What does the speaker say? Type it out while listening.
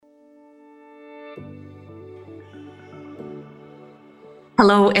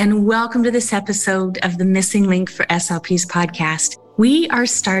Hello, and welcome to this episode of the Missing Link for SLPs podcast. We are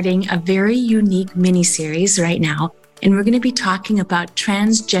starting a very unique mini-series right now, and we're going to be talking about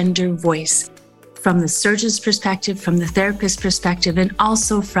transgender voice from the surgeon's perspective, from the therapist's perspective, and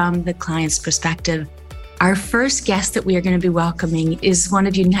also from the client's perspective. Our first guest that we are going to be welcoming is one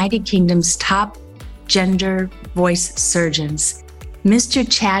of United Kingdom's top gender voice surgeons. Mr.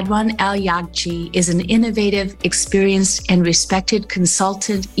 Chadwan Al-Yagchi is an innovative, experienced, and respected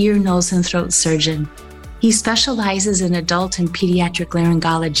consultant ear, nose, and throat surgeon. He specializes in adult and pediatric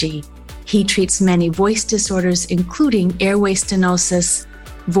laryngology. He treats many voice disorders, including airway stenosis,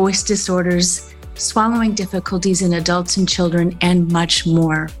 voice disorders, swallowing difficulties in adults and children, and much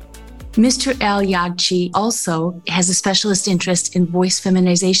more. Mr. Al-Yagchi also has a specialist interest in voice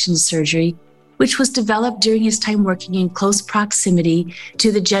feminization surgery, which was developed during his time working in close proximity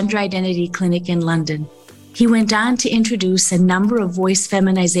to the Gender Identity Clinic in London. He went on to introduce a number of voice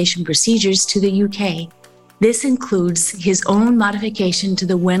feminization procedures to the UK. This includes his own modification to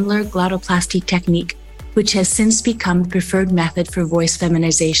the Wendler glottoplasty technique, which has since become the preferred method for voice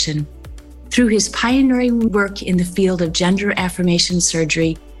feminization. Through his pioneering work in the field of gender affirmation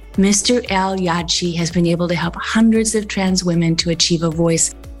surgery, Mr. Al-Yagchi has been able to help hundreds of trans women to achieve a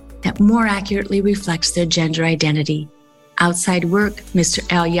voice that more accurately reflects their gender identity. Outside work, Mr.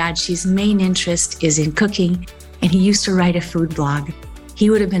 Al-Yagchi's main interest is in cooking, and he used to write a food blog.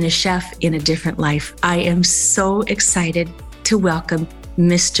 He would have been a chef in a different life. I am so excited to welcome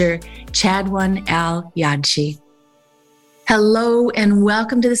Mr. Chadwan Al-Yagchi. Hello, and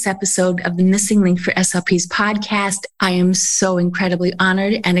welcome to this episode of the Missing Link for SLPs podcast. I am so incredibly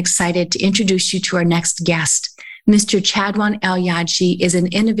honored and excited to introduce you to our next guest. Mr. Chadwan Al-Yagchi is an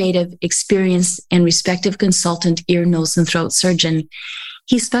innovative, experienced, and respected consultant ear, nose, and throat surgeon.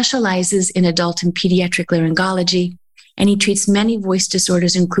 He specializes in adult and pediatric laryngology, and he treats many voice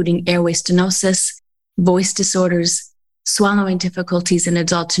disorders, including airway stenosis, voice disorders, swallowing difficulties in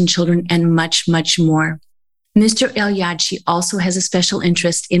adults and children, and much, much more. Mr. Al-Yagchi also has a special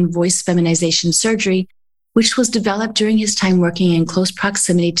interest in voice feminization surgery, which was developed during his time working in close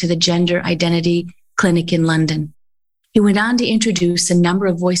proximity to the Gender Identity Clinic in London. He went on to introduce a number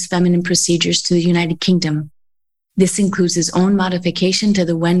of voice feminine procedures to the United Kingdom. This includes his own modification to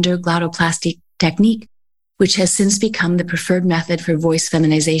the Wendler glottoplasty technique, which has since become the preferred method for voice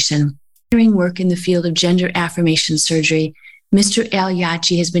feminization. During work in the field of gender affirmation surgery, Mr.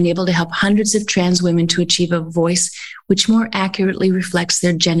 Al-Yagchi has been able to help hundreds of trans women to achieve a voice which more accurately reflects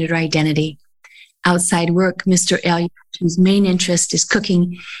their gender identity. Outside work, Mr. Al-Yagchi's main interest is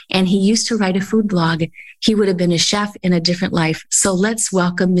cooking, and he used to write a food blog. He would have been a chef in a different life. So let's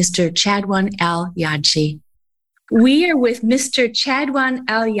welcome Mr. Chadwan Al-Yagchi. We are with Mr. Chadwan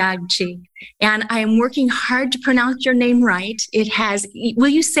Al-Yagchi, and I am working hard to pronounce your name right. Will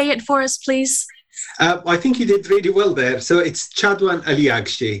you say it for us, please? I think you did really well there. So it's Chadwan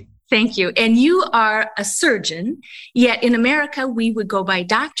Al-Yagchi. Thank you. And you are a surgeon, yet in America, we would go by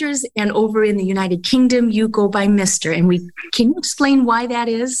doctors, and over in the United Kingdom, you go by Mr. Can you explain why that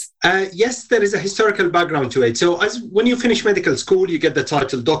is? Yes, there is a historical background to it. So when you finish medical school, you get the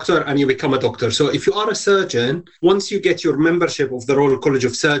title doctor and you become a doctor. So if you are a surgeon, once you get your membership of the Royal College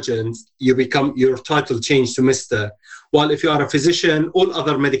of Surgeons, your title changed to Mr. While if you are a physician, all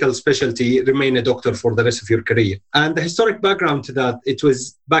other medical specialty remain a doctor for the rest of your career. And the historic background to that, it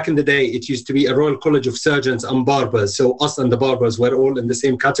was back in the day, it used to be a Royal College of Surgeons and Barbers. So us and the barbers were all in the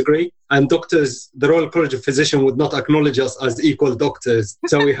same category. And doctors, the Royal College of Physicians would not acknowledge us as equal doctors.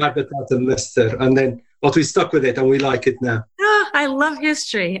 So we had the title Mr. But we stuck with it and we like it now. Oh, I love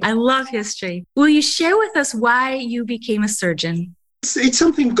history. Will you share with us why you became a surgeon? It's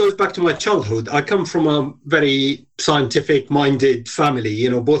something that goes back to my childhood. I come from a very scientific-minded family.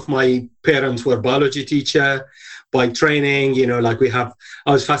 Both my parents were biology teacher by training. I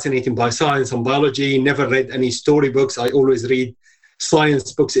was fascinated by science and biology, never read any storybooks. I always read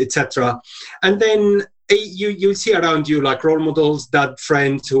science books, etc. And then you see around you like role models, dad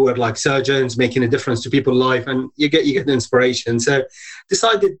friends who are like surgeons making a difference to people's life, and you get inspiration. So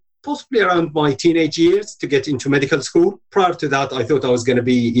decided possibly around my teenage years to get into medical school. Prior to that, I thought I was going to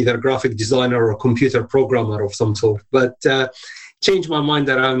be either a graphic designer or a computer programmer of some sort, but changed my mind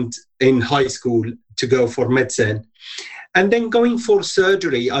around in high school to go for medicine. And then going for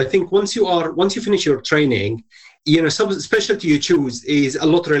surgery, I think once you finish your training, some specialty you choose is a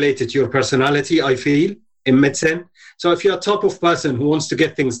lot related to your personality, I feel, in medicine. So if you're a type of person who wants to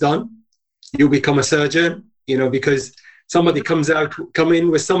get things done, you become a surgeon, because somebody comes out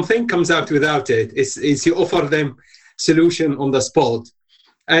without it. It's you offer them solution on the spot.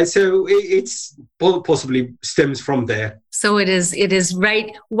 So it's possibly stems from there. So it is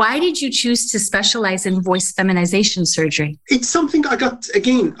right. Why did you choose to specialize in voice feminization surgery? It's something I got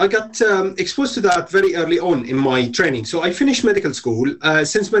exposed to that very early on in my training. So I finished medical school.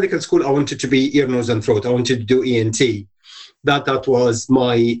 Since medical school, I wanted to be ear, nose, and throat. I wanted to do ENT. That was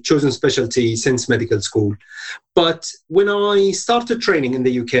my chosen specialty since medical school. But when I started training in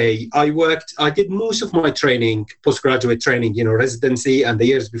the UK, I did most of my training, postgraduate training, residency and the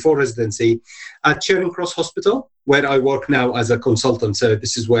years before residency at Charing Cross Hospital, where I work now as a consultant. So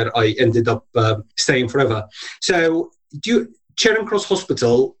this is where I ended up staying forever. So Charing Cross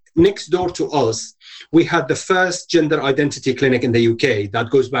Hospital, next door to us, we had the first gender identity clinic in the UK.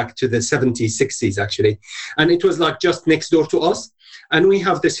 That goes back to the 70s, 60s, actually. And it was like just next door to us. And we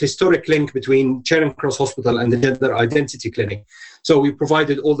have this historic link between Charing Cross Hospital and the gender identity clinic. So we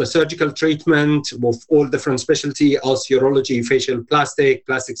provided all the surgical treatment of all different specialty, us, urology, facial plastic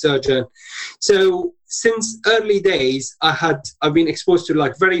surgeon. So since early days, I've been exposed to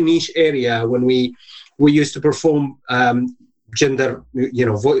like very niche area when we used to perform gender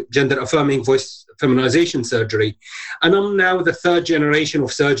affirming voice feminization surgery. And I'm now the third generation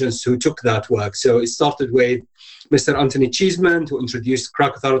of surgeons who took that work. So it started with Mr. Anthony Cheeseman, who introduced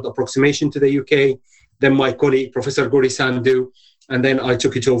cricothyroid approximation to the UK, then my colleague, Professor Gauri Sandhu, and then I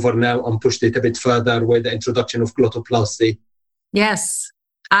took it over now and pushed it a bit further with the introduction of glottoplasty. Yes.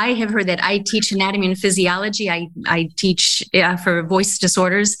 I have heard that. I teach anatomy and physiology. I teach for voice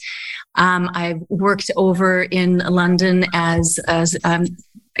disorders. I've worked over in London as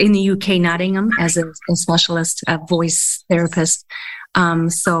in the UK, Nottingham, as a specialist voice therapist.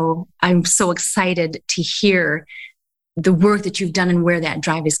 So I'm so excited to hear the work that you've done and where that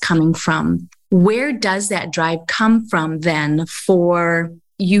drive is coming from. Where does that drive come from then for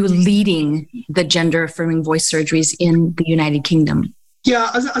you leading the gender affirming voice surgeries in the United Kingdom?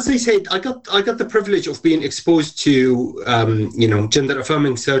 Yeah, as I said, I got the privilege of being exposed to gender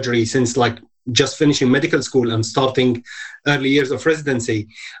affirming surgery since like just finishing medical school and starting early years of residency,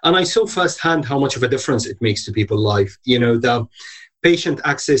 and I saw firsthand how much of a difference it makes to people's life. The patient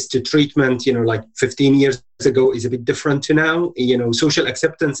access to treatment, like 15 years ago is a bit different to now. Social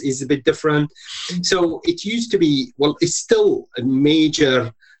acceptance is a bit different. So it used to be, well, it's still a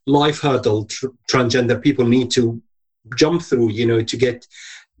major life hurdle transgender people need to jump through, to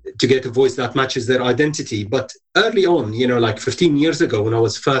get a voice that matches their identity. But early on, like 15 years ago, when I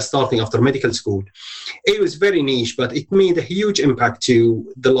was first starting after medical school, it was very niche, but it made a huge impact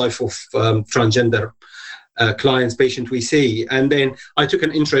to the life of transgender clients, patients we see. And then I took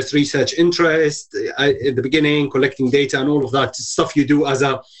an research interest at the beginning, collecting data and all of that stuff you do as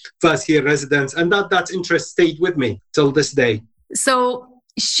a first year resident. And that interest stayed with me till this day. So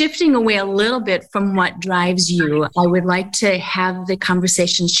shifting away a little bit from what drives you, I would like to have the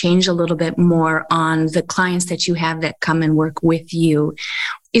conversations change a little bit more on the clients that you have that come and work with you.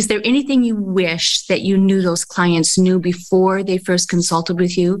 Is there anything you wish that you knew those clients knew before they first consulted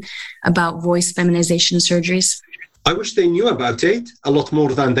with you about voice feminization surgeries? I wish they knew about it a lot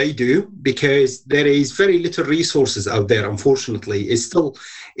more than they do, because there is very little resources out there, unfortunately. It's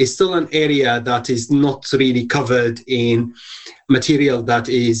still an area that is not really covered in material that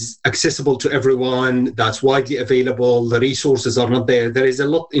is accessible to everyone, that's widely available. The resources are not there. There is a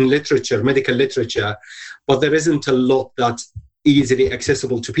lot in literature, medical literature, but there isn't a lot that's easily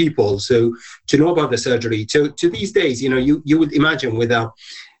accessible to people. So to know about the surgery, to these days, you would imagine with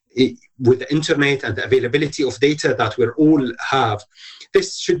the internet and the availability of data that we all have,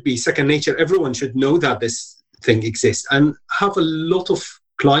 this should be second nature. Everyone should know that this thing exists. And have a lot of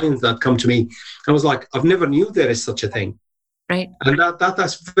clients that come to me, I was like, I've never knew there is such a thing. Right. And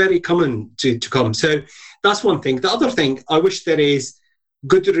that's very common to come. So that's one thing. The other thing, I wish there is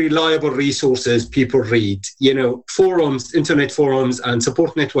good, reliable resources people read. Forums, internet forums and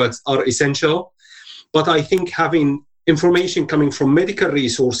support networks are essential. But I think having information coming from medical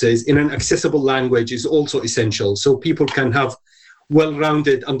resources in an accessible language is also essential, so people can have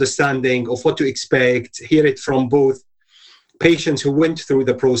well-rounded understanding of what to expect, hear it from both patients who went through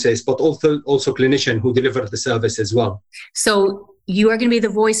the process, but also clinician who delivered the service as well. So you are going to be the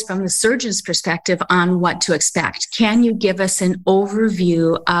voice from the surgeon's perspective on what to expect. Can you give us an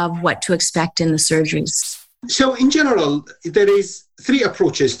overview of what to expect in the surgeries? So in general, there is three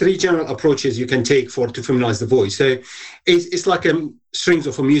general approaches you can take to feminize the voice. So it's like strings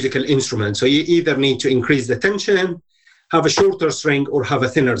of a musical instrument. So you either need to increase the tension, have a shorter string, or have a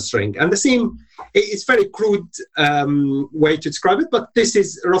thinner string. And it's very crude way to describe it, but this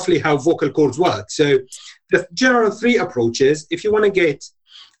is roughly how vocal cords work. So the general three approaches, if you want to get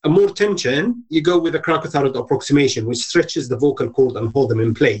more tension, you go with a cricothyroid approximation, which stretches the vocal cord and hold them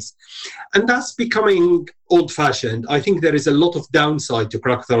in place. And that's becoming old-fashioned. I think there is a lot of downside to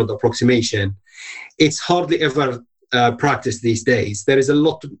cricothyroid approximation. It's hardly ever practiced these days. There is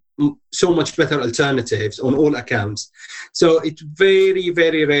so much better alternatives on all accounts. So it's very,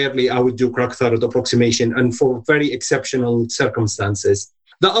 very rarely I would do cricothyroid approximation, and for very exceptional circumstances.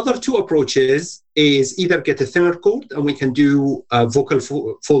 The other two approaches is either get a thinner cord, and we can do vocal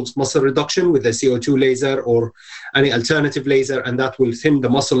folds muscle reduction with a CO2 laser or any alternative laser, and that will thin the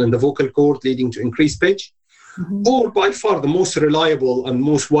muscle in the vocal cord, leading to increased pitch. Mm-hmm. Or by far the most reliable and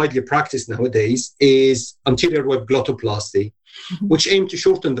most widely practiced nowadays is anterior web glottoplasty, mm-hmm. which aim to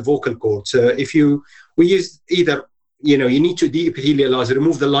shorten the vocal cord. So we use either, you need to deepithelialize,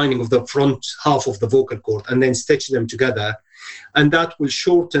 remove the lining of the front half of the vocal cord and then stitch them together. And that will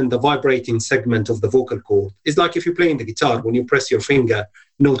shorten the vibrating segment of the vocal cord. It's like if you're playing the guitar, when you press your finger,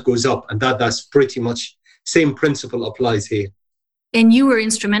 note goes up, and that's pretty much same principle applies here. And you were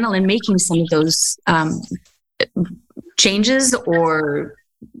instrumental in making some of those changes or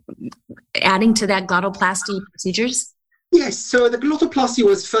adding to that glottoplasty procedures? Yes, so the glottoplasty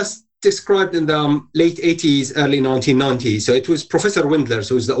was first described in the late 80s, early 1990s. So it was Professor Windler,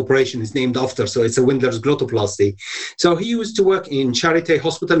 so the operation is named after. So it's a Windler's glottoplasty. So he used to work in Charité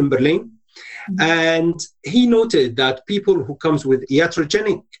Hospital in Berlin. Mm-hmm. And he noted that people who comes with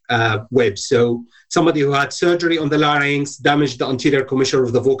iatrogenic webs, so somebody who had surgery on the larynx, damaged the anterior commissure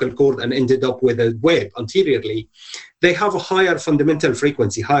of the vocal cord and ended up with a web anteriorly, they have a higher fundamental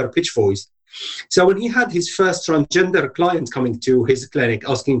frequency, higher pitch voice. So when he had his first transgender client coming to his clinic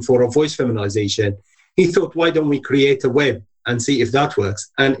asking for a voice feminization, he thought, why don't we create a web and see if that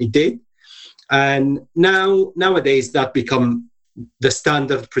works? And it did. And nowadays that become the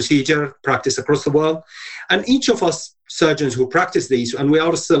standard procedure practice across the world. And each of us surgeons who practice these, and we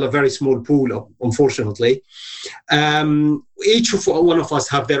are still a very small pool, unfortunately, each one of us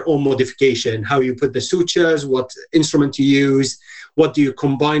have their own modification, how you put the sutures, what instrument you use, what do you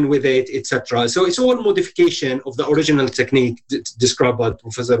combine with it, etc. So it's all modification of the original technique described by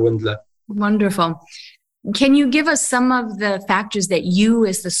Professor Windler. Wonderful. Can you give us some of the factors that you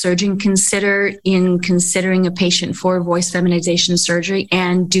as the surgeon consider in considering a patient for voice feminization surgery?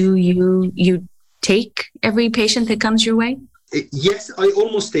 And do you take every patient that comes your way? Yes, I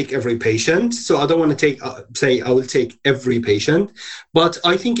almost take every patient. So I don't want to say I will take every patient, but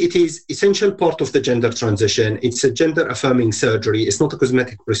I think it is essential part of the gender transition. It's a gender affirming surgery. It's not a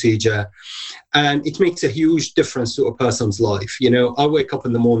cosmetic procedure. And it makes a huge difference to a person's life. I wake up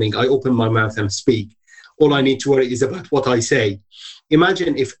in the morning, I open my mouth and speak. All I need to worry is about what I say.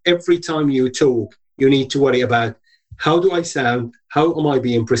 Imagine if every time you talk, you need to worry about how do I sound? How am I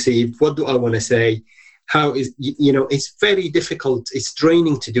being perceived? What do I want to say? It's very difficult. It's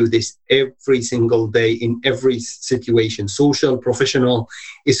draining to do this every single day in every situation, social, professional.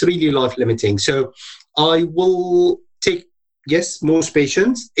 It's really life limiting. So I will take, yes, most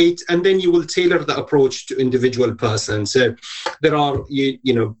patients, and then you will tailor the approach to individual person. So there are,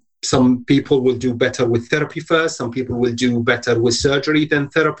 some people will do better with therapy first. Some people will do better with surgery than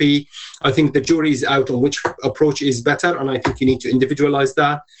therapy. I think the jury is out on which approach is better, and I think you need to individualize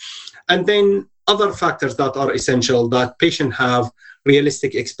that. And then other factors that are essential, that patient have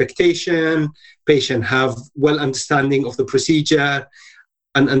realistic expectation, patient have well understanding of the procedure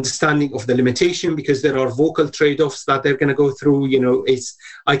and understanding of the limitation, because there are vocal trade-offs that they're going to go through.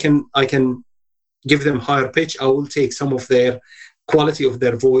 I can give them higher pitch. I will take some of their quality of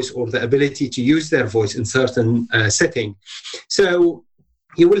their voice or the ability to use their voice in certain setting. So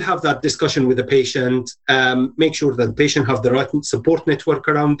you will have that discussion with the patient, make sure that the patient have the right support network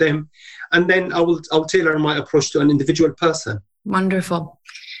around them, and then I'll tailor my approach to an individual person. Wonderful.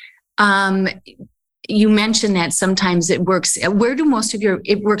 You mentioned that sometimes it works. Where do most of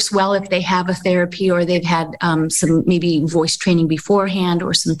it works well if they have a therapy or they've had some maybe voice training beforehand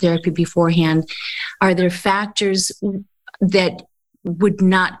or some therapy beforehand? Are there factors that would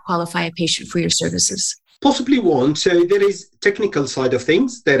not qualify a patient for your services? Possibly won't. So there is technical side of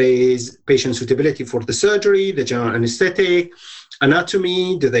things. There is patient suitability for the surgery, the general anesthetic,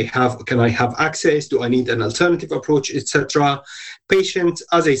 anatomy. Can I have access? Do I need an alternative approach, etc.? Patient,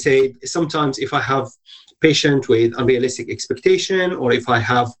 as I said, sometimes if I have patient with unrealistic expectation, or if I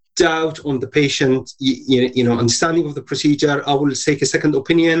have doubt on the patient, understanding of the procedure, I will take a second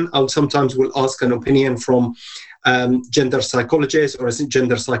opinion. I will sometimes ask an opinion from gender psychologist or a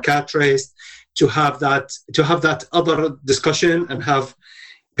gender psychiatrist to have that other discussion and have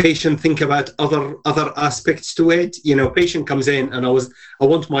patient think about other aspects to it. Patient comes in and I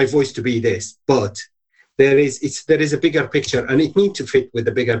want my voice to be this, but there is a bigger picture, and it needs to fit with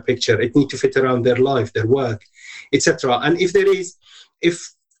the bigger picture. It needs to fit around their life, their work, etc. And if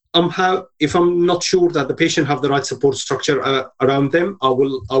I'm not sure that the patient have the right support structure around them, I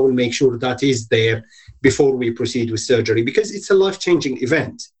will make sure that is there before we proceed with surgery, because it's a life-changing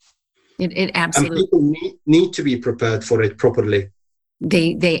event. It absolutely. And people need to be prepared for it properly.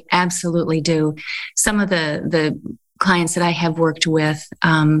 They absolutely do. Some of the clients that I have worked with,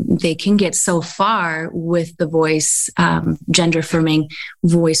 they can get so far with the voice, gender affirming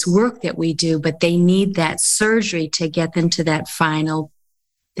voice work that we do, but they need that surgery to get them to that final.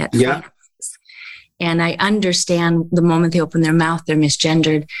 And I understand the moment they open their mouth, they're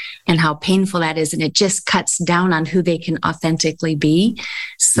misgendered, and how painful that is. And it just cuts down on who they can authentically be.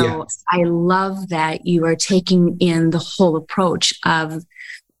 So I love that you are taking in the whole approach of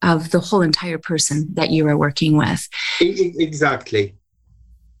the whole entire person that you are working with. Exactly.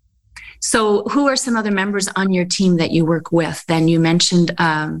 So who are some other members on your team that you work with? Then you mentioned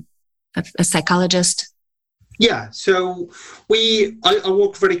a psychologist. Yeah, so I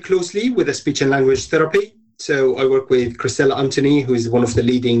work very closely with a speech and language therapy. So I work with Christella Anthony, who is one of the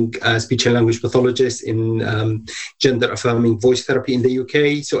leading speech and language pathologists in gender affirming voice therapy in the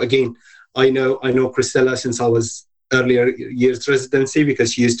UK. So again, I know Christella since I was earlier years residency,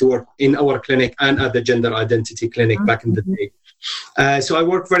 because she used to work in our clinic and at the gender identity clinic back in the day. So I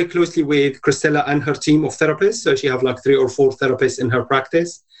work very closely with Christella and her team of therapists. So she have like 3 or 4 therapists in her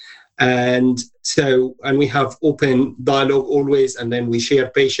practice. And we have open dialogue always, and then we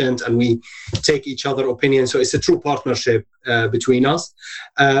share patients and we take each other opinions. So it's a true partnership between us.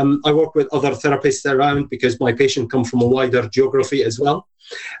 I work with other therapists around because my patient come from a wider geography as well.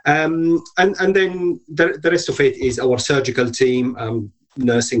 And then the rest of it is our surgical team,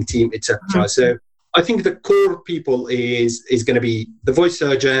 nursing team, etc. So I think the core people is going to be the voice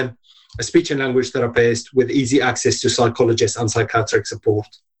surgeon, a speech and language therapist with easy access to psychologists and psychiatric support.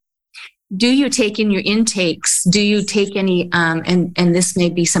 Do you take in your intakes? Do you take any, and this may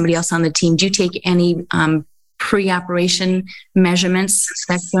be somebody else on the team, do you take any pre-operation measurements,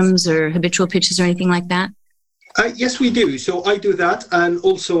 spectrums or habitual pitches or anything like that? Yes, we do. So I do that, and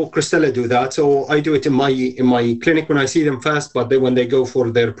also Christella do that. So I do it in my clinic when I see them first, but then when they go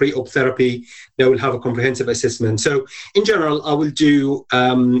for their pre-op therapy, they will have a comprehensive assessment. So in general, I will do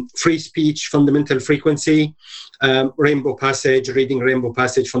free speech, fundamental frequency, rainbow passage, reading rainbow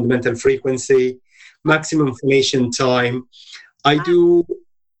passage, fundamental frequency, maximum phonation time. I do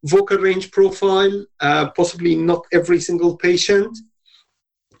vocal range profile, possibly not every single patient.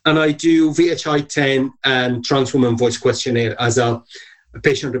 And I do VHI-10 and trans woman voice questionnaire as a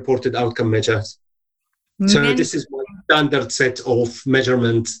patient-reported outcome measures. So this is my standard set of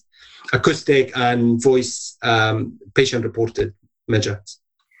measurements, acoustic and voice patient-reported measures.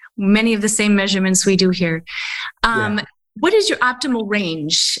 Many of the same measurements we do here. What is your optimal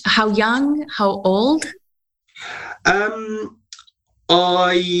range? How young? How old? How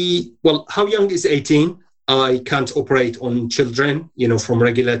young is 18? I can't operate on children, from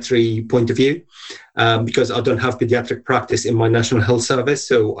regulatory point of view, because I don't have pediatric practice in my National Health Service,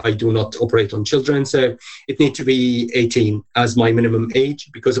 so I do not operate on children. So it needs to be 18 as my minimum age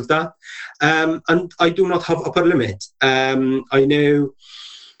because of that. And I do not have upper limit. I know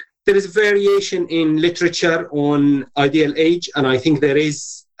there is variation in literature on ideal age, and I think there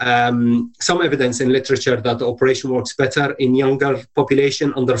is some evidence in literature that the operation works better in younger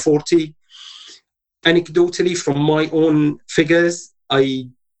population under 40. Anecdotally, from my own figures, I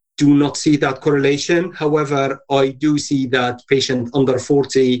do not see that correlation. However, I do see that patients under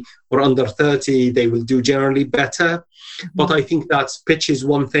 40 or under 30, they will do generally better. Mm-hmm. But I think that pitch is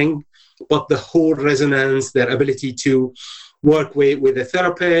one thing, but the whole resonance, their ability to work with a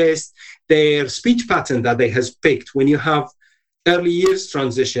therapist, their speech pattern that they has picked. When you have early years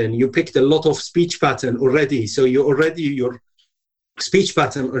transition, you picked a lot of speech pattern already. So your speech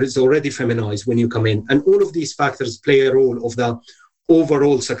pattern is already feminized when you come in. And all of these factors play a role of the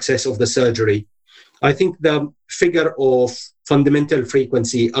overall success of the surgery. I think the figure of fundamental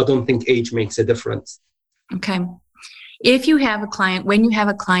frequency, I don't think age makes a difference. Okay. If you have a client, when you have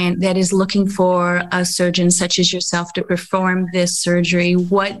a client that is looking for a surgeon such as yourself to perform this surgery,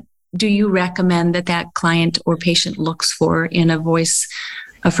 what do you recommend that client or patient looks for in a voice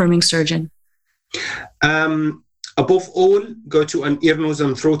affirming surgeon? Above all, go to an ear, nose,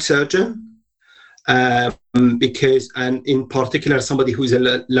 and throat surgeon, because, and in particular, somebody who's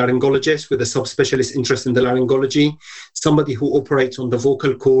a laryngologist with a subspecialist interest in the laryngology, somebody who operates on the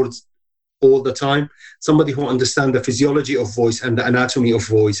vocal cords all the time, somebody who understands the physiology of voice and the anatomy of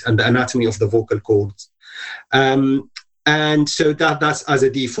voice and the anatomy of the vocal cords. And so that's as a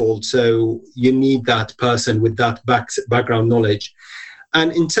default. So you need that person with that background knowledge.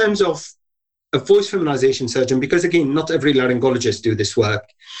 And in terms of a voice feminization surgeon, because again, not every laryngologist do this work,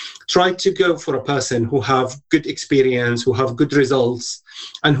 try to go for a person who have good experience, who have good results,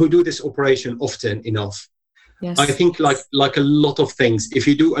 and who do this operation often enough. Yes. I think like a lot of things, if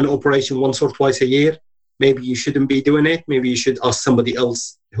you do an operation once or twice a year, maybe you shouldn't be doing it. Maybe you should ask somebody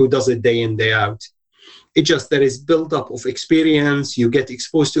else who does it day in, day out. It just, there is build-up of experience. You get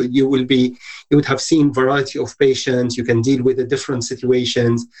exposed to it. You would have seen variety of patients. You can deal with the different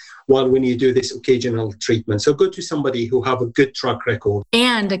situations while when you do this occasional treatment. So go to somebody who have a good track record.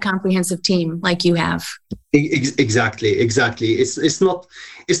 And a comprehensive team like you have. Exactly. It's not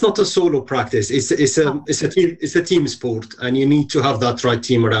a solo practice. It's a team sport, and you need to have that right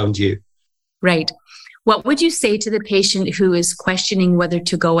team around you. Right. What would you say to the patient who is questioning whether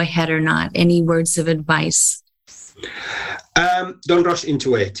to go ahead or not? Any words of advice? Don't rush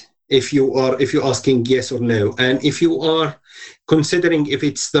into it. If you're asking yes or no, and if you are considering if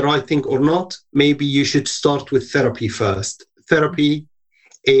it's the right thing or not, maybe you should start with therapy first. Therapy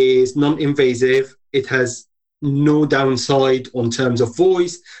is non-invasive. It has no downside on terms of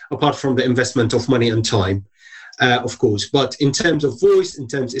voice, apart from the investment of money and time. Of course, but in terms of voice,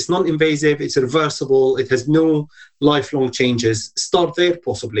 it's non-invasive, it's reversible, it has no lifelong changes. Start there,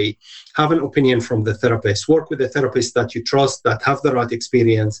 possibly. Have an opinion from the therapist. Work with a therapist that you trust, that have the right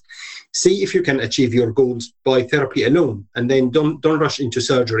experience. See if you can achieve your goals by therapy alone, and then don't rush into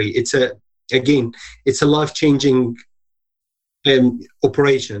surgery. It's a life-changing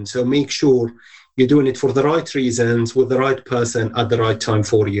operation. So make sure you're doing it for the right reasons, with the right person at the right time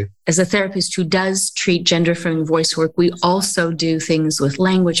for you. As a therapist who does treat gender-affirming voice work, we also do things with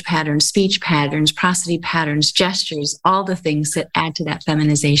language patterns, speech patterns, prosody patterns, gestures, all the things that add to that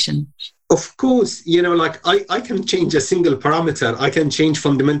feminization. Of course, I can change a single parameter. I can change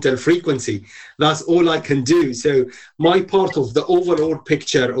fundamental frequency. That's all I can do. So my part of the overall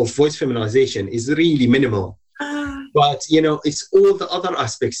picture of voice feminization is really minimal. But, it's all the other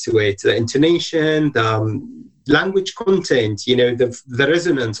aspects to it, the intonation, the language content, the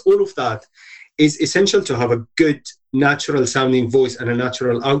resonance, all of that is essential to have a good, natural sounding voice and a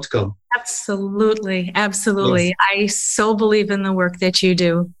natural outcome. Absolutely. Yes. I so believe in the work that you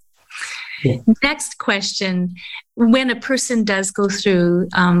do. Yeah. Next question. When a person does go through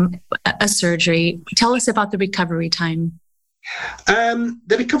a surgery, tell us about the recovery time.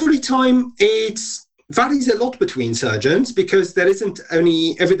 The recovery time, varies a lot between surgeons because there isn't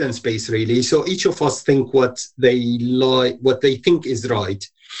any evidence base really. So each of us think what they think is right.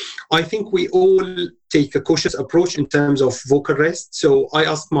 I think we all take a cautious approach in terms of vocal rest. So I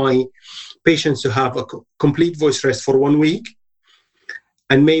ask my patients to have a complete voice rest for 1 week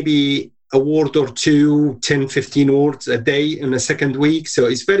and maybe a word or two, 10, 15 words a day in the second week. So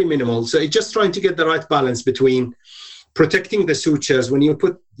it's very minimal. So it's just trying to get the right balance between protecting the sutures. When you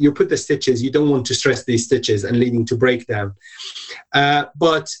put the stitches, you don't want to stress these stitches and leading to breakdown.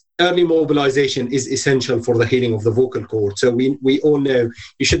 But early mobilization is essential for the healing of the vocal cord. So we all know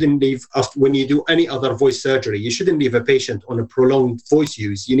you shouldn't leave, when you do any other voice surgery, you shouldn't leave a patient on a prolonged voice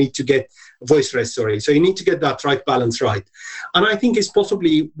use. You need to get voice rest, So you need to get that right balance right. And I think it's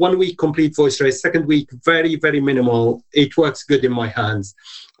possibly 1 week complete voice rest, second week, very, very minimal. It works good in my hands.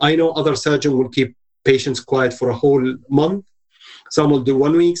 I know other surgeons will keep patients quiet for a whole month. Some will do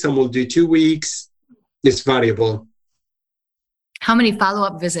 1 week, some will do 2 weeks. It's variable. How many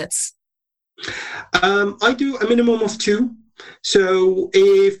follow-up visits? I do a minimum of 2. So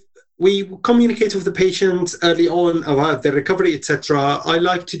if we communicate with the patient early on about the recovery, etc., I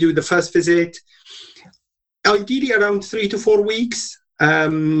like to do the first visit, ideally around 3 to 4 weeks.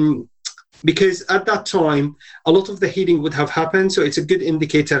 Because at that time, a lot of the healing would have happened. So it's a good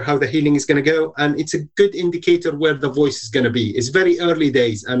indicator how the healing is going to go. And it's a good indicator where the voice is going to be. It's very early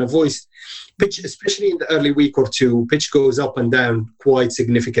days. And a voice pitch, especially in the early week or two, pitch goes up and down quite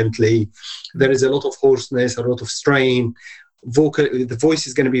significantly. There is a lot of hoarseness, a lot of strain. The voice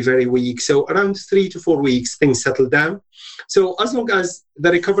is going to be very weak. So around 3 to 4 weeks, things settle down. So as long as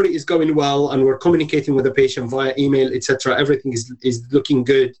the recovery is going well and we're communicating with the patient via email, etc., everything is looking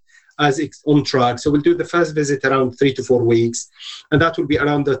good, as it's on track. So we'll do the first visit around 3 to 4 weeks. And that will be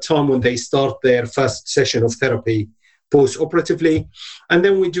around the time when they start their first session of therapy post-operatively. And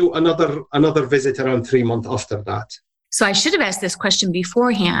then we do another visit around 3 months after that. So I should have asked this question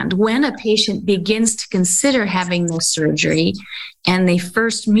beforehand. When a patient begins to consider having the surgery and they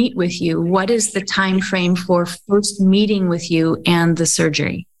first meet with you, what is the time frame for first meeting with you and the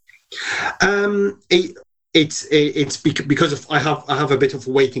surgery? because of I have a bit of a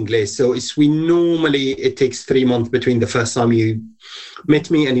waiting list. So normally it takes 3 months between the first time you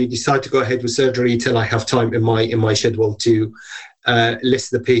met me and you decide to go ahead with surgery till I have time in my schedule to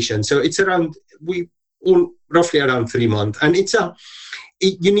list the patient. So it's roughly around 3 months, and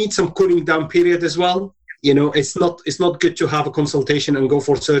you need some cooling down period as well. It's not good to have a consultation and go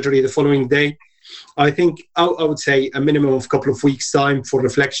for surgery the following day. I think I would say a minimum of a couple of weeks time for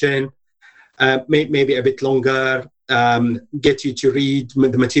reflection. Maybe a bit longer, get you to read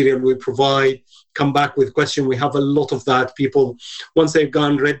the material we provide, come back with questions. We have a lot of that. People, once they've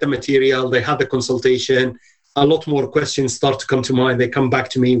read the material, they had the consultation, a lot more questions start to come to mind. They come back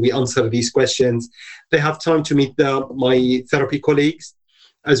to me, we answer these questions. They have time to meet my therapy colleagues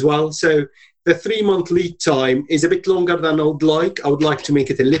as well. So the 3 month lead time is a bit longer than I would like. I would like to make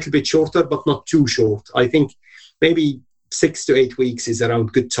it a little bit shorter, but not too short. I think maybe 6 to 8 weeks is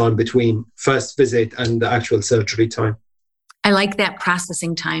around good time between first visit and the actual surgery time. I like that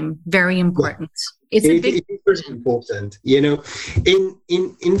processing time. Very important. It is very important. In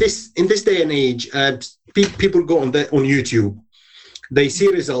this day and age, people go on YouTube. They see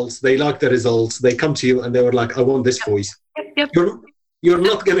results. They like the results. They come to you and they were like, "I want this voice." Yep. You're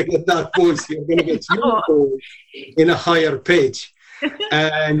not going to get that voice. You're going to get your voice in a higher pitch,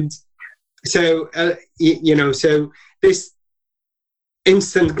 and so so this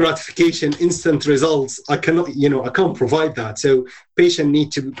instant gratification, instant results, I can't provide that. So patients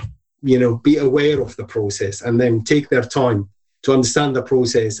need to, be aware of the process and then take their time to understand the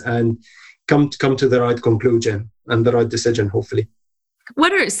process and come to the right conclusion and the right decision, hopefully.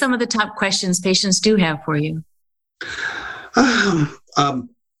 What are some of the top questions patients do have for you? A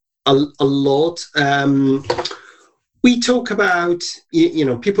lot. We talk about,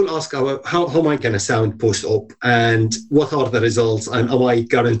 people ask, how am I going to sound post-op and what are the results and am I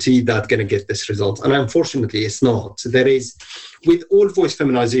guaranteed that going to get this result? And unfortunately, it's not. There is, with all voice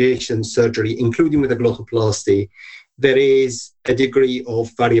feminization surgery, including with the glottoplasty, there is a degree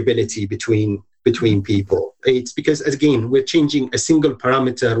of variability between people. It's because, again, we're changing a single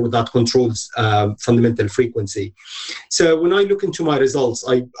parameter that controls fundamental frequency. So when I look into my results,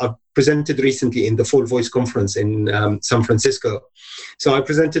 I've presented recently in the Full Voice Conference in San Francisco. So I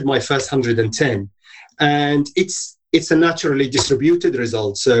presented my first 110, and it's a naturally distributed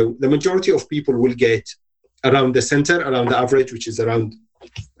result. So the majority of people will get around the center, around the average, which is around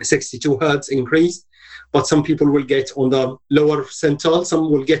 62 hertz increase. But some people will get on the lower centile, some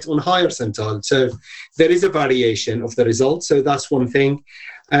will get on higher centile. So there is a variation of the results. So that's one thing.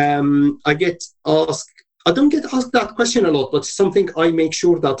 I don't get asked that question a lot, but something I make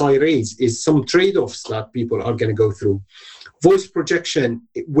sure that I raise is some trade-offs that people are going to go through. Voice projection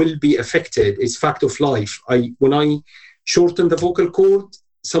will be affected. It's fact of life. When I shorten the vocal cord,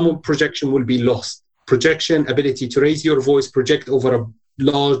 some projection will be lost. Projection, ability to raise your voice, project over a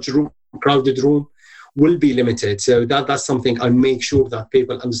large room, crowded room, will be limited. So that's something I make sure that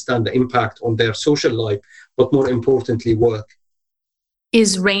people understand the impact on their social life, but more importantly, work.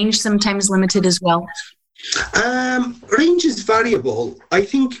 Is range sometimes limited as well? Range is variable. I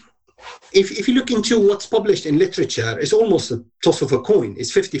think if you look into what's published in literature, it's almost a toss of a coin.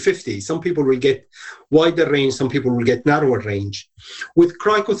 It's 50-50. Some people will get wider range, some people will get narrower range. With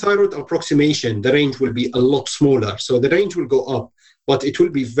cricothyroid approximation, the range will be a lot smaller. So the range will go up, but it will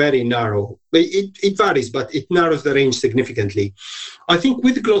be very narrow. It varies, but it narrows the range significantly. I think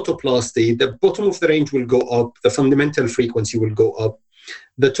with glottoplasty, the bottom of the range will go up, the fundamental frequency will go up.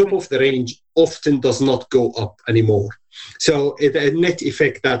 The top of the range often does not go up anymore. So a net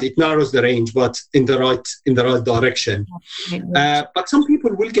effect that it narrows the range, but in the right direction. But some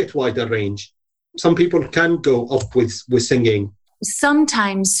people will get wider range. Some people can go up with singing.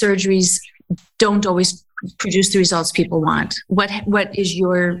 Sometimes surgeries don't always produce the results people want. What is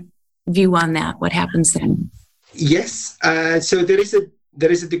your view on that? What happens then? Yes. So there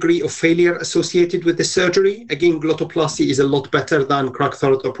is a degree of failure associated with the surgery. Again, glottoplasty is a lot better than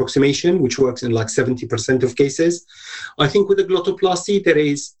cricothyroid approximation, which works in like 70% of cases. I think with the glottoplasty, there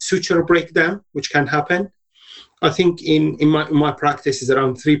is suture breakdown, which can happen. I think in my practice is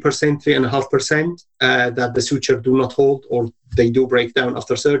around 3%, 3.5% that the suture do not hold or they do break down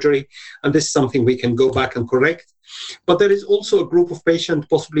after surgery. And this is something we can go back and correct. But there is also a group of patients,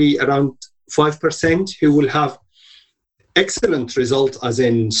 possibly around 5%, who will have excellent result, as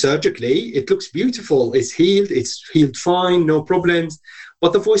in surgically. It looks beautiful. It's healed fine, no problems.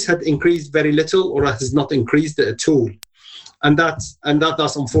 But the voice had increased very little or has not increased at all. And that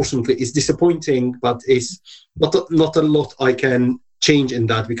unfortunately is disappointing, but is not a lot I can change in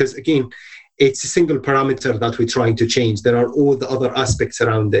that, because again, it's a single parameter that we're trying to change. There are all the other aspects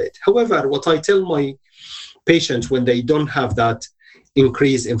around it. However, what I tell my patients when they don't have that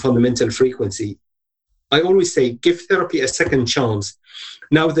increase in fundamental frequency, I always say, give therapy a second chance.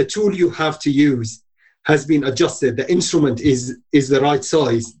 Now the tool you have to use has been adjusted. The instrument is the right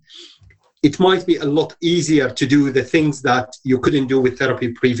size. It might be a lot easier to do the things that you couldn't do with therapy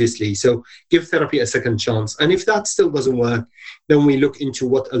previously. So give therapy a second chance. And if that still doesn't work, then we look into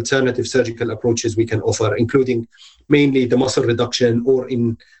what alternative surgical approaches we can offer, including mainly the muscle reduction or,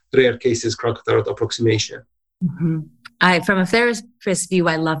 in rare cases, cricothyroid approximation. Mm-hmm. From a therapist view,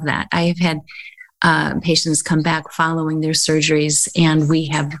 I love that. I have had patients come back following their surgeries, and we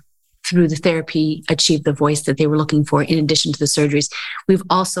have, through the therapy, achieved the voice that they were looking for in addition to the surgeries. We've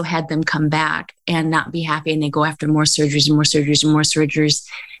also had them come back and not be happy, and they go after more surgeries and more surgeries and more surgeries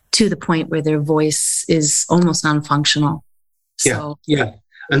to the point where their voice is almost non-functional. So, yeah.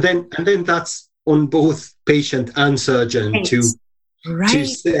 And then that's on both patient and surgeon to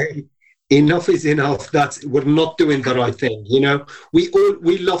say, enough is enough. We're not doing the right thing.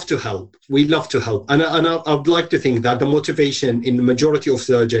 We love to help. We love to help, and I'd like to think that the motivation in the majority of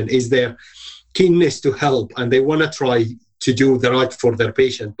surgeons is their keenness to help, and they want to try to do the right for their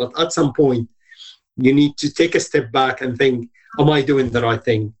patient. But at some point, you need to take a step back and think, am I doing the right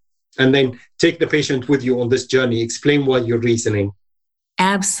thing? And then take the patient with you on this journey. Explain why you're reasoning.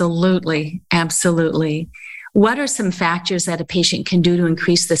 Absolutely. What are some factors that a patient can do to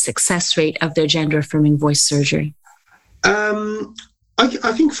increase the success rate of their gender-affirming voice surgery?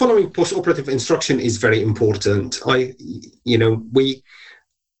 I think following post-operative instruction is very important.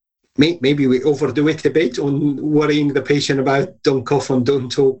 Maybe we overdo it a bit on worrying the patient about don't cough and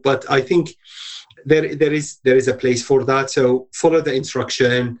don't talk, but I think there is a place for that. So follow the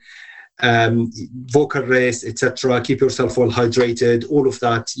instruction, vocal rest, etc. Keep yourself well hydrated, all of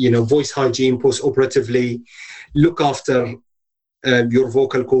that. Voice hygiene post-operatively. Look after your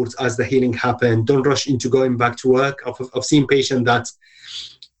vocal cords as the healing happens. Don't rush into going back to work. I've seen patients that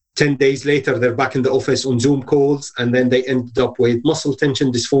 10 days later they're back in the office on Zoom calls, and then they ended up with muscle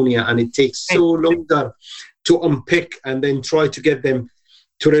tension dysphonia, and it takes so longer to unpick and then try to get them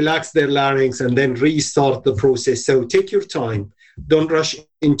to relax their larynx and then restart the process. So take your time. Don't rush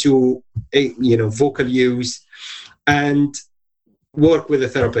into vocal use, and work with a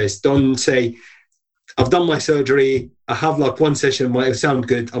therapist. Don't say, I've done my surgery, I have one session, might sound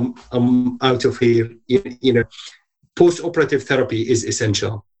good, I'm out of here. Post-operative therapy is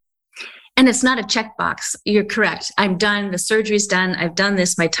essential. And it's not a checkbox. You're correct. I'm done. The surgery's done. I've done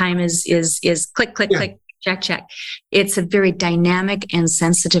this. My time is click, click, click, check. It's a very dynamic and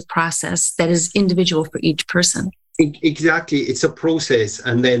sensitive process that is individual for each person. Exactly. It's a process.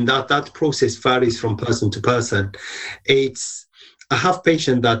 And then that process varies from person to person. I have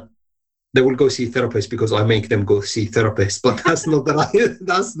patients that they will go see therapists because I make them go see therapists, but that's not the right,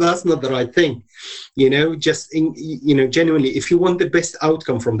 that's not the right thing. Genuinely, if you want the best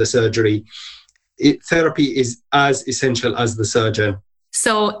outcome from the surgery, therapy is as essential as the surgeon.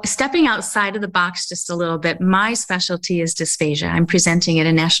 So stepping outside of the box just a little bit, my specialty is dysphagia. I'm presenting at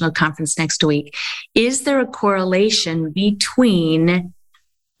a national conference next week. Is there a correlation between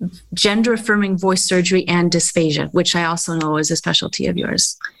gender-affirming voice surgery and dysphagia, which I also know is a specialty of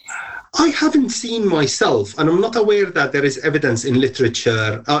yours? I haven't seen myself, and I'm not aware that there is evidence in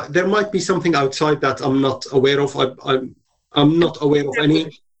literature. There might be something outside that I'm not aware of. I'm not aware of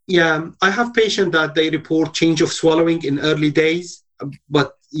any. Yeah, I have patients that they report change of swallowing in early days,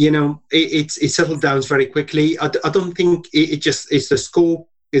 but it settles down very quickly. I don't think it's the scope,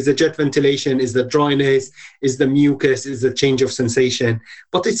 is the jet ventilation, is the dryness, is the mucus, is the change of sensation,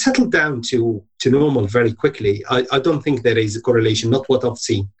 but it settled down to normal very quickly. I don't think there is a correlation, not what I've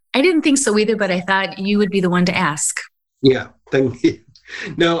seen. I didn't think so either, but I thought you would be the one to ask. Yeah, thank you.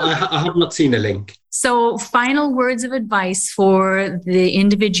 No, I have not seen a link. So final words of advice for the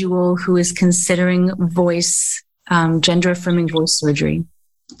individual who is considering gender-affirming voice surgery.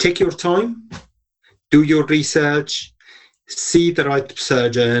 Take your time, do your research, see the right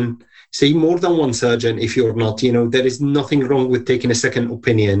surgeon, see more than one surgeon if you're not. There is nothing wrong with taking a second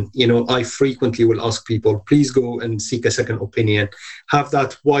opinion. I frequently will ask people, please go and seek a second opinion, have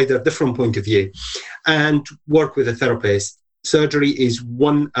that wider, different point of view, and work with a therapist. Surgery is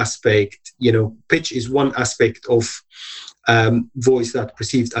one aspect, pitch is one aspect of voice that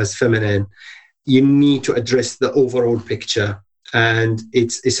perceived as feminine. You need to address the overall picture, and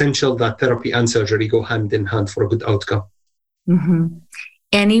it's essential that therapy and surgery go hand in hand for a good outcome. Mm-hmm.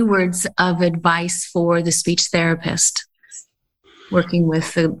 Any words of advice for the speech therapist working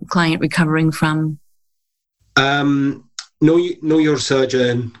with the client recovering from? know your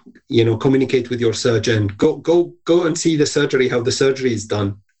surgeon, communicate with your surgeon, go and see the surgery, how the surgery is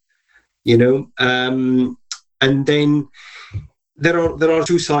done, and then there are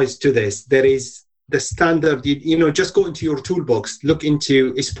two sides to this. There is the standard, just go into your toolbox, look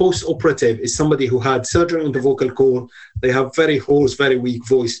into, is post-operative, is somebody who had surgery on the vocal cord, they have very hoarse, very weak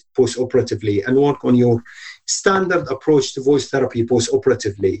voice post-operatively, and work on your standard approach to voice therapy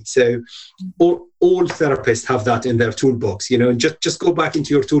post-operatively. So all therapists have that in their toolbox, just go back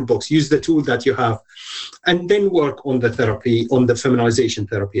into your toolbox, use the tool that you have, and then work on the therapy, on the feminization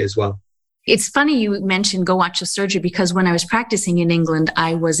therapy as well. It's funny you mentioned go watch a surgery, because when I was practicing in England,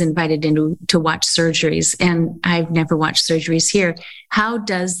 I was invited to watch surgeries, and I've never watched surgeries here. How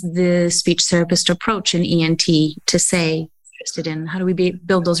does the speech therapist approach an ENT to say, interested in? How do we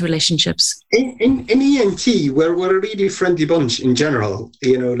build those relationships? In ENT, we're a really friendly bunch in general.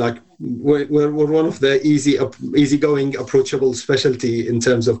 We're one of the easygoing, approachable specialty in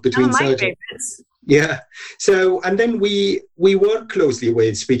terms of between surgeons. Yeah. So, and then we work closely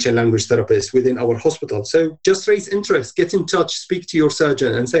with speech and language therapists within our hospital. So just raise interest, get in touch, speak to your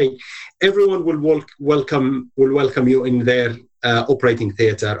surgeon, and say everyone will welcome you in their operating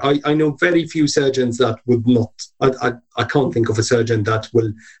theatre. I know very few surgeons that would not. I can't think of a surgeon that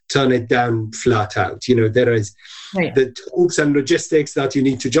will turn it down flat out. There is the tools and logistics that you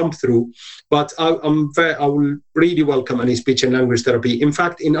need to jump through. But I will really welcome any speech and language therapy. In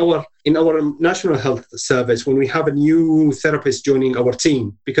fact, in our National Health Service, when we have a new therapist joining our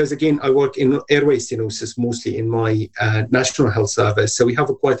team, because again, I work in airway stenosis mostly in my National Health Service, so we have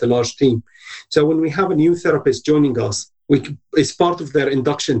quite a large team. So when we have a new therapist joining us, it's part of their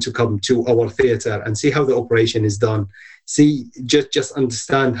induction to come to our theatre and see how the operation is done. Just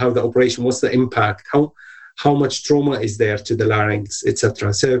understand how the operation, what's the impact, how much trauma is there to the larynx,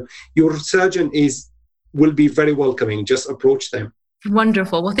 etc. So your surgeon will be very welcoming. Just approach them.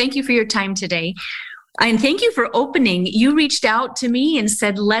 Wonderful. Well, thank you for your time today. And thank you for opening. You reached out to me and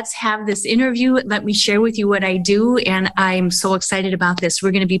said, let's have this interview. Let me share with you what I do. And I'm so excited about this.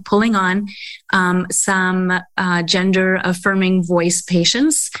 We're going to be pulling on some gender affirming voice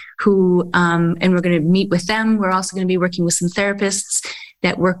patients and we're going to meet with them. We're also going to be working with some therapists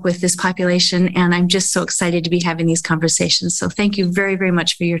that work with this population. And I'm just so excited to be having these conversations. So thank you very, very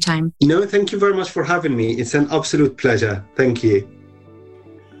much for your time. No, thank you very much for having me. It's an absolute pleasure. Thank you.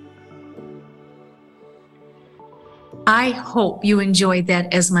 I hope you enjoyed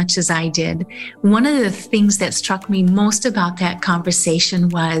that as much as I did. One of the things that struck me most about that conversation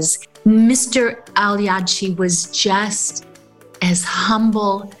was Mr. Al-Yadchi was just as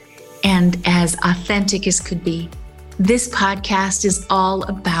humble and as authentic as could be. This podcast is all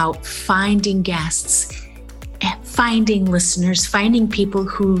about finding guests, finding listeners, finding people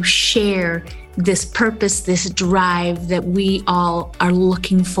who share this purpose, this drive that we all are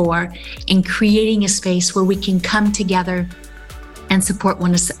looking for, and creating a space where we can come together and support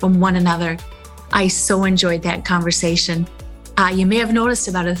one another. I so enjoyed that conversation. You may have noticed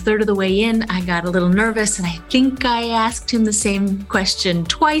about a third of the way in, I got a little nervous, and I think I asked him the same question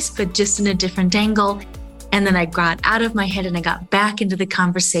twice, but just in a different angle. And then I got out of my head and I got back into the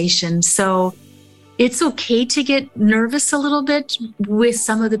conversation. So it's okay to get nervous a little bit with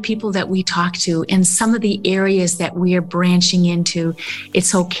some of the people that we talk to and some of the areas that we are branching into.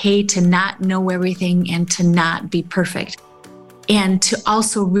 It's okay to not know everything and to not be perfect, and to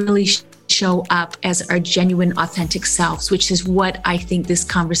also really show up as our genuine, authentic selves, which is what I think this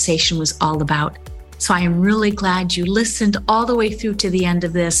conversation was all about. So I am really glad you listened all the way through to the end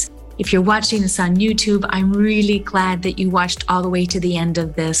of this. If you're watching this on YouTube, I'm really glad that you watched all the way to the end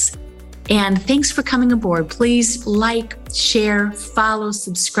of this. And thanks for coming aboard. Please like, share, follow,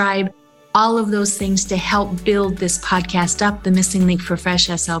 subscribe, all of those things to help build this podcast up. The Missing Link for Fresh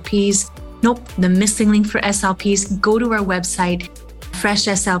SLPs. The Missing Link for SLPs. Go to our website,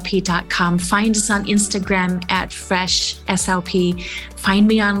 freshslp.com. Find us on Instagram at freshslp. Find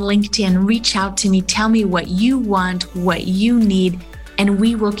me on LinkedIn. Reach out to me. Tell me what you want, what you need, and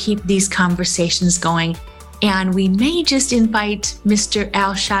we will keep these conversations going. And we may just invite Mr.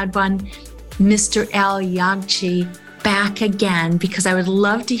 Al-Shadwan, Mr. Al-Yadchi back again, because I would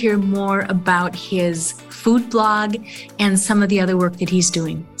love to hear more about his food blog and some of the other work that he's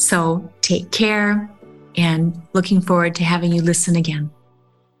doing. So take care, and looking forward to having you listen again.